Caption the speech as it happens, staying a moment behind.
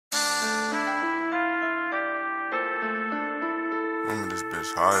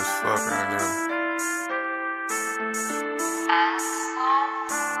It's hard as fuck right now.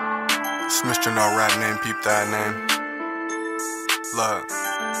 It's Mrnorapname, peep that name. Look.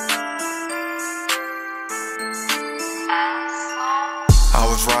 I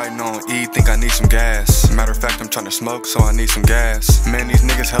was riding on E, think I need some gas. Matter of fact, I'm tryna smoke, so I need some gas. Man, these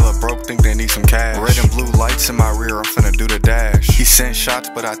niggas hella broke, think they need some cash. Red and blue lights in my rear, I'm finna do the dash. He sent shots,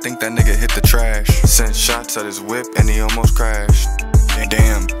 but I think that nigga hit the trash. Sent shots at his whip, and he almost crashed.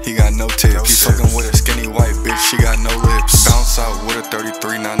 Damn, he got no tips. He fucking with a skinny white bitch, she got no lips. Bounce out with a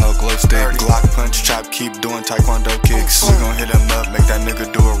 33, not no glow stick. Glock punch, chop, keep doing taekwondo kicks. We gon' hit him up, make that nigga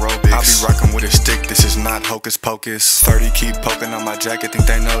do aerobics. I be rockin' with a stick, this is not hocus pocus. 30 keep poking on my jacket, think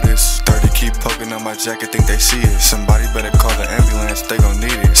they notice. 30 keep poking on my jacket, think they see it. Somebody better call the ambulance, they gon'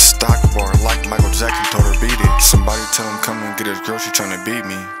 need it. Stock bar like Michael Jackson told her beat it. Somebody tell him come and get his girl, she tryna beat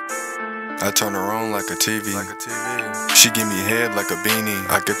me. I turn her on like a TV. She give me head like a beanie.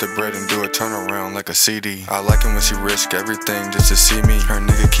 I get the bread and do a turnaround like a CD. I like it when she risk everything just to see me. Her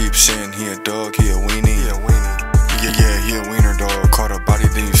nigga keeps saying he a dog, he a weenie. Yeah, he a wiener dog. Caught a body,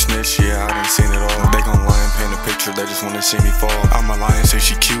 then you snitch, yeah, I done seen it all. They gon' lie and paint a picture, they just wanna see me fall. I'ma lie and say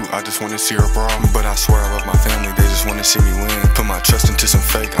she cute, I just wanna see her bra. But I swear I love my family, they just wanna see me win. Put my trust into some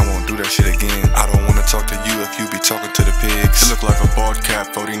fake, I won't do that shit again. I don't wanna talk to you if you be talking to the pigs. It look like a bald cat,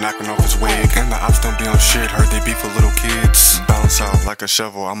 40 knocking off his wig. And the ops don't be on shit, heard they beef for little kids. Bounce out like a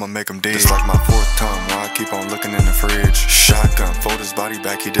shovel, I'ma make them dig. It's like my fourth time, while I keep on looking in the fridge. Shotgun, fold his body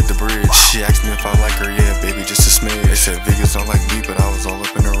back, he did the bridge. She asked me if I like her, yeah baby, just a smidge. They said vegans don't like me, but I was all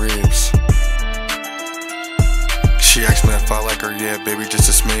up in her ribs. She asked me if I like her, yeah baby, just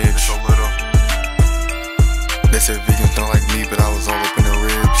a smidge. So little. They said vegans don't like me, but I was all up in